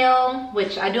thumbnail,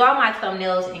 which I do all my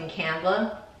thumbnails in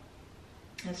Canva.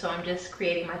 And so I'm just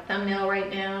creating my thumbnail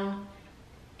right now,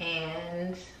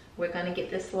 and we're gonna get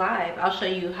this live. I'll show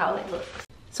you how it looks.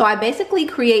 So I basically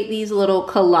create these little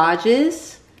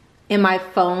collages in my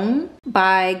phone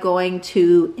by going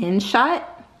to Inshot,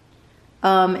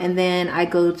 and then I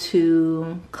go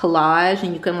to collage,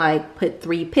 and you can like put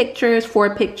 3 pictures,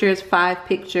 4 pictures, 5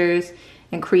 pictures,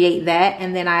 and create that.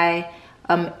 And then I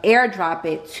airdrop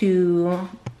it to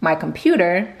my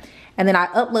computer, and then I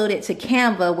upload it to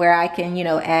Canva, where I can, you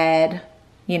know, add,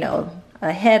 you know,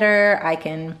 a header. I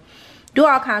can do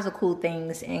all kinds of cool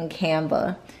things in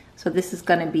Canva. So this is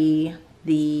gonna be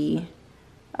the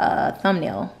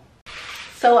thumbnail.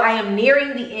 So I am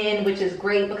nearing the end, which is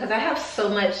great because I have so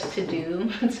much to do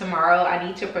tomorrow. I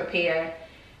need to prepare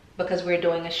because we're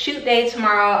doing a shoot day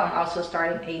tomorrow. I'm also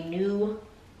starting a new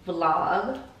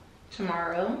vlog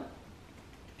tomorrow.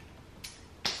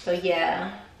 So yeah,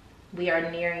 we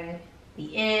are nearing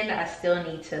the end. I still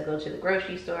need to go to the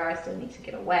grocery store. I still need to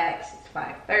get a wax. It's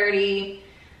 5:30.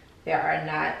 There are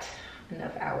not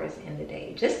enough hours in the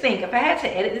day. Just think, if I had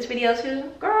to edit this video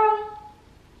too, girl,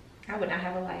 I would not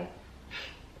have a life.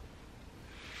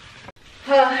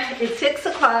 It's 6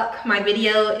 o'clock. My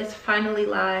video is finally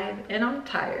live and I'm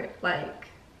tired. Like,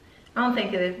 I don't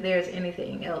think that there's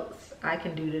anything else I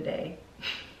can do today.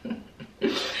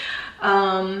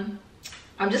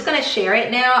 I'm just gonna share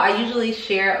it now. I usually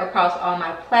share across all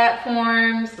my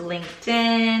platforms: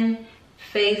 LinkedIn,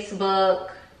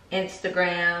 Facebook,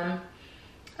 Instagram.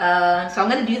 So I'm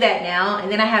gonna do that now, and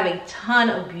then I have a ton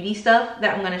of beauty stuff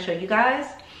that I'm gonna show you guys,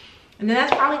 and then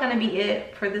that's probably gonna be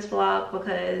it for this vlog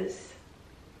because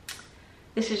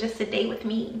this is just a day with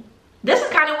me. This is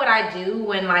kind of what I do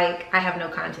when like I have no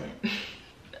content.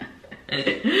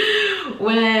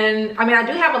 I mean, I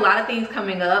do have a lot of things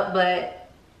coming up, but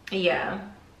yeah,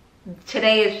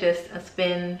 today is just a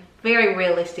very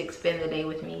realistic spend the day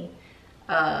with me,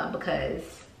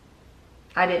 because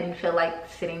I didn't feel like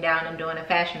sitting down and doing a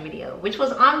fashion video, which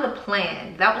was on the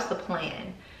plan. That was the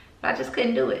plan, but I just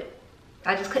couldn't do it.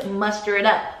 I just couldn't muster it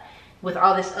up with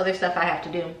all this other stuff I have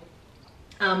to do.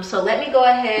 So let me go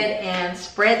ahead and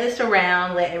spread this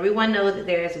around, let everyone know that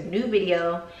there is a new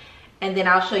video, and then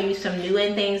I'll show you some new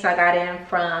in things I got in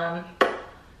from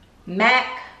MAC,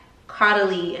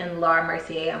 CAUDALIE, and Laura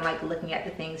Mercier. I'm like looking at the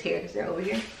things here because they're over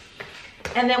here.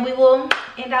 And then we will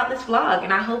end out this vlog,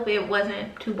 and I hope it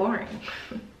wasn't too boring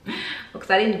because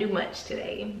I didn't do much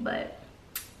today, but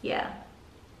yeah.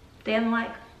 Then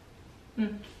like,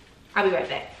 I'll be right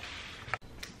back.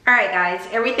 All right guys,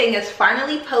 everything is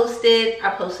finally posted.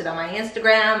 I posted on my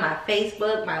Instagram, my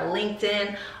Facebook, my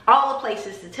LinkedIn, all the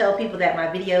places to tell people that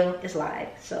my video is live.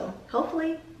 So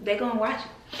hopefully they're gonna watch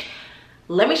it.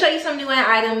 Let me show you some new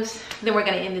items, then we're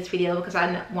gonna end this video because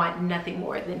I want nothing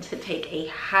more than to take a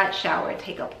hot shower,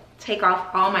 take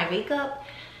off all my makeup,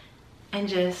 and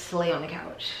just lay on the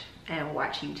couch and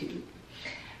watch YouTube.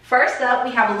 First up,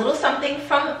 we have a little something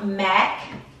from MAC,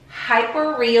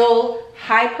 Hyper Real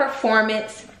High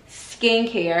Performance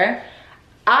Skincare.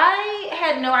 I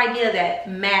had no idea that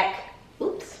MAC,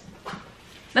 oops.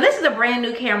 Now this is a brand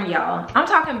new camera, y'all. I'm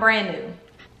talking brand new.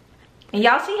 And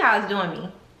y'all see how it's doing me.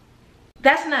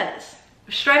 That's nuts.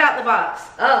 Straight out the box.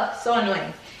 Oh, so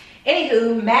annoying.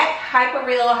 Anywho, MAC Hyper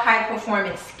Real High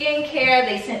Performance Skincare.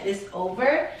 They sent this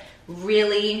over.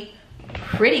 Really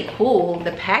pretty cool,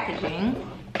 the packaging.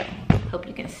 Hope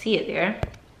you can see it there.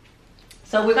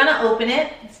 So we're gonna open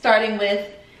it, starting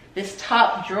with this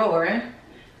top drawer.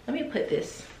 Let me put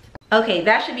this. Okay,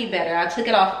 that should be better. I took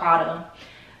it off auto.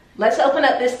 Let's open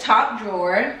up this top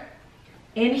drawer.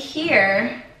 In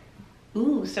here,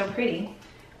 ooh, so pretty.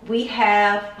 We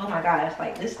have, oh my gosh,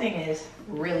 like this thing is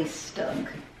really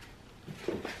stuck.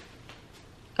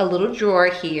 A little drawer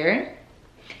here.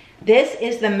 This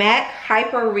is the MAC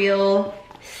Hyper Real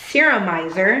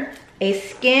Serumizer, a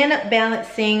skin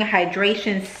balancing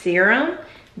hydration serum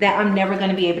that I'm never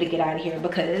gonna be able to get out of here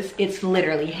because it's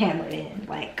literally hammered in.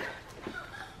 Like,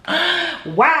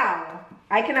 wow,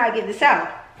 I cannot get this out.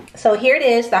 So here it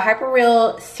is, the Hyper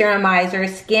Real Serumizer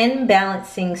Skin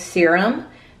Balancing Serum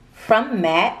from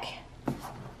MAC.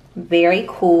 Very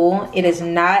cool. It is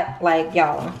not like,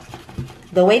 y'all,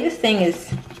 the way this thing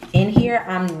is in here,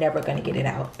 I'm never gonna get it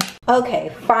out.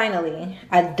 Okay, finally,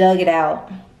 I dug it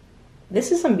out.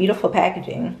 This is some beautiful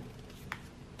packaging.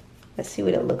 Let's see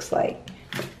what it looks like.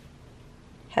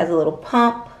 Has a little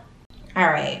pump. All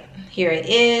right, here it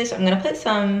is. I'm gonna put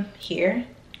some here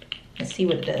and see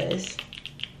what it does.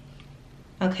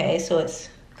 Okay, so it's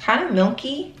kind of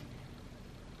milky.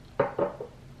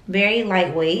 Very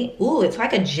lightweight. Ooh, it's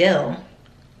like a gel.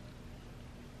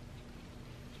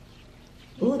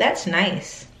 Ooh, that's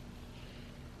nice.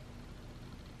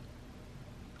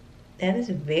 That is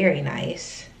very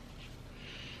nice.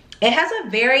 It has a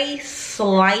very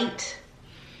slight,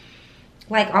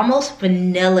 like almost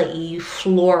vanilla-y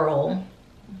floral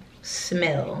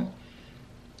smell.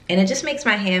 And it just makes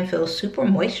my hand feel super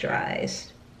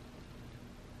moisturized.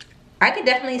 I could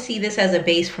definitely see this as a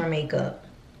base for makeup.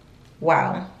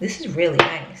 Wow, this is really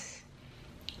nice.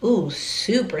 Ooh,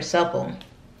 super supple.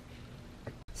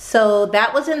 So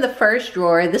that was in the first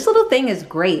drawer. This little thing is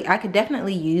great. I could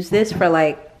definitely use this for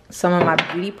like some of my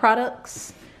beauty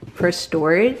products for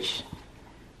storage,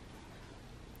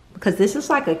 because this is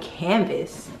like a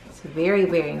canvas. It's very,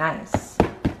 very nice.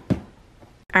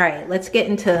 All right, let's get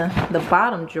into the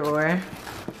bottom drawer,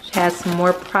 which has some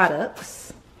more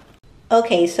products.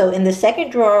 Okay, so in the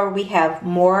second drawer, we have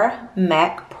more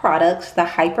MAC products, the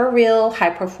Hyper Real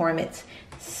High Performance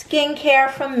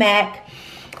Skincare from MAC.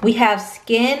 We have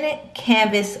Skin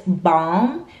Canvas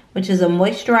Balm, which is a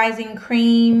moisturizing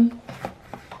cream.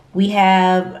 We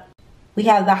have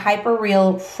the Hyper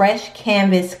Real Fresh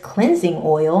Canvas Cleansing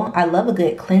Oil. I love a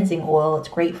good cleansing oil. It's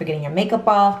great for getting your makeup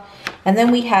off. And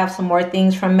then we have some more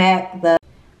things from MAC.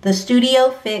 The Studio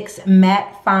Fix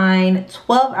Matte Fine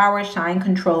 12-Hour Shine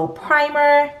Control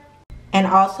Primer. And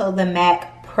also the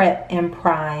MAC Prep and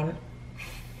Prime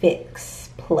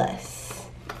Fix Plus.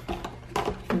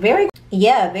 Very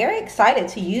excited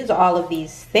to use all of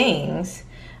these things.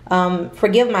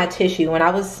 Forgive my tissue. When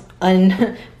I was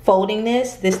unfolding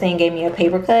this thing gave me a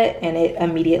paper cut and it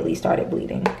immediately started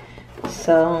bleeding.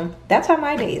 So that's how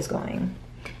my day is going.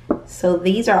 So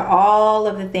these are all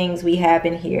of the things we have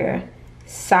in here.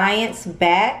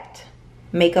 Science-backed,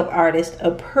 makeup artist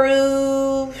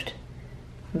approved.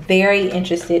 Very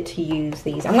interested to use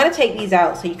these. I'm gonna take these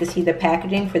out so you can see the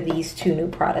packaging for these two new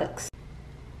products.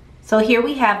 So here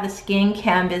we have the Skin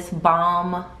Canvas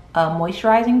Balm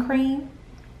moisturizing cream.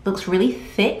 Looks really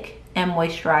thick and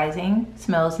moisturizing.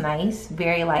 Smells nice.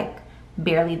 Very like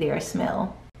barely there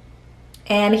smell.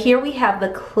 And here we have the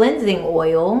cleansing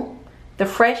oil. The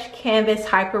Fresh Canvas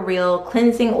Hyper Real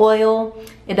Cleansing Oil.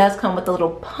 It does come with a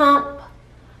little pump.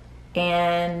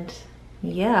 And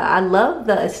yeah, I love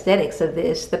the aesthetics of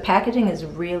this. The packaging is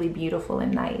really beautiful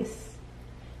and nice.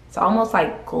 It's almost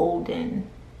like golden.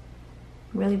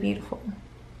 Really beautiful.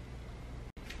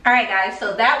 All right, guys,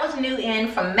 so that was new in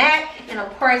from MAC, and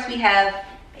of course we have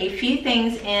a few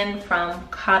things in from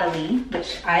CAUDALIE,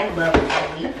 which I love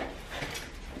CAUDALIE.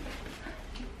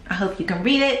 I hope you can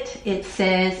read it. It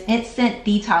says, instant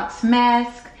detox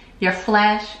mask, your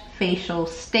flash facial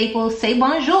staple. Say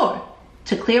bonjour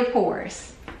to clear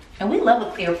pores. And we love a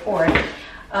clear pore. In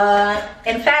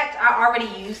fact, I already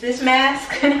use this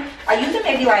mask. I use it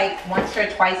maybe like once or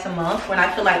twice a month when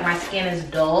I feel like my skin is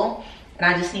dull and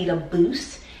I just need a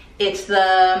boost. It's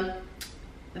the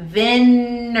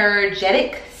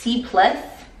Venergetic C+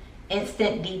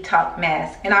 Instant Detox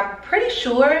Mask. And I'm pretty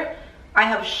sure I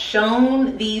have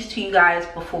shown these to you guys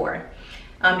before.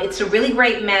 It's a really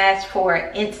great mask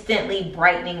for instantly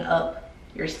brightening up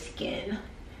your skin.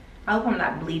 I hope I'm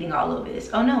not bleeding all over this.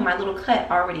 Oh no, my little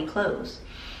cut already closed.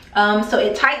 So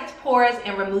it tightens pores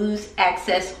and removes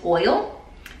excess oil,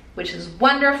 which is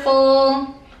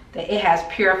wonderful. It has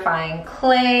purifying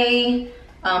clay,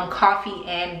 coffee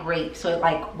and grape, so it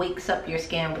like wakes up your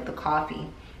skin with the coffee.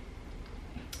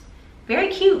 Very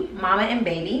cute, mama and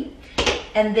baby.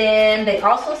 And then they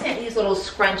also sent these little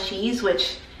scrunchies,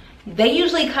 which they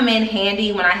usually come in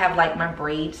handy when I have like my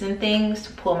braids and things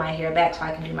to pull my hair back so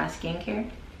I can do my skincare.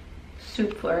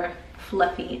 Super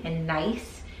fluffy and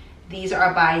nice. These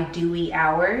are by Dewy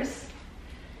Hours.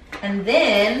 And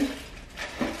then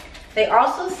they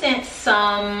also sent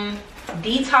some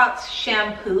detox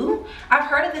shampoo. I've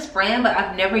heard of this brand, but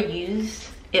I've never used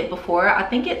it before. I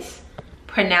think it's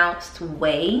pronounced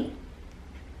Way.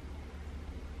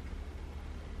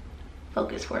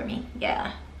 Focus for me,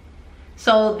 yeah.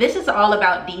 So this is all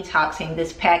about detoxing,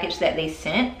 this package that they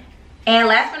sent. And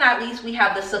last but not least, we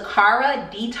have the Zara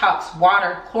Detox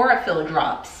Water Chlorophyll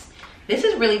Drops. This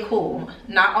is really cool.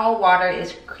 Not all water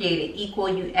is created equal.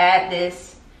 You add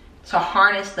this to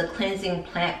harness the cleansing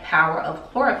plant power of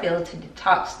chlorophyll to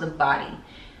detox the body.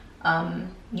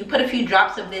 You put a few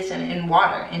drops of this in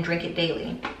water and drink it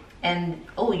daily. And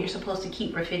oh, you're supposed to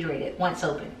keep refrigerated once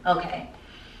open. Okay.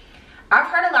 I've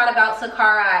heard a lot about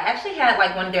Zara. I actually had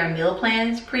like one of their meal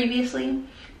plans previously,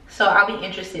 so I'll be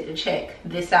interested to check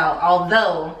this out.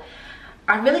 Although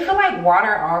I really feel like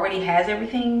water already has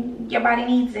everything your body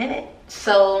needs in it,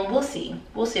 so we'll see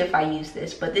if I use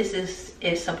this. But this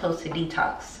is supposed to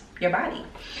detox your body.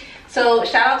 So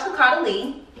shout out to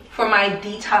CAUDALIE for my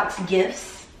detox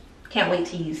gifts. Can't wait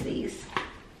to use these.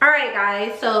 All right,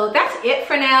 guys, so that's it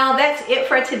for now. That's it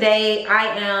for today. I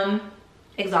am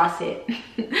exhausted.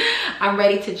 I'm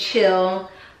ready to chill.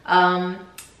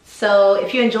 So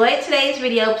if you enjoyed today's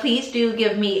video, please do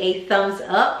give me a thumbs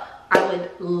up. I would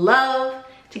love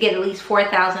to get at least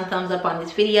 4,000 thumbs up on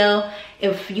this video.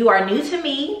 If you are new to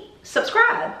me,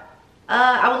 subscribe.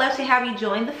 I would love to have you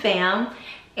join the fam,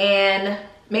 and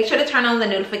make sure to turn on the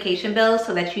notification bell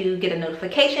so that you get a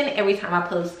notification every time I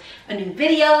post a new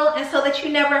video, and so that you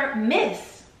never miss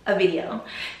a video.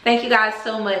 Thank you guys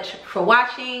so much for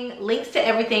watching. Links to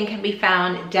everything can be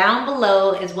found down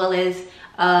below, as well as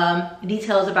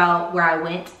details about where I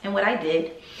went and what I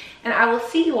did. And I will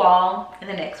see you all in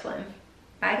the next one.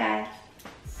 Bye guys.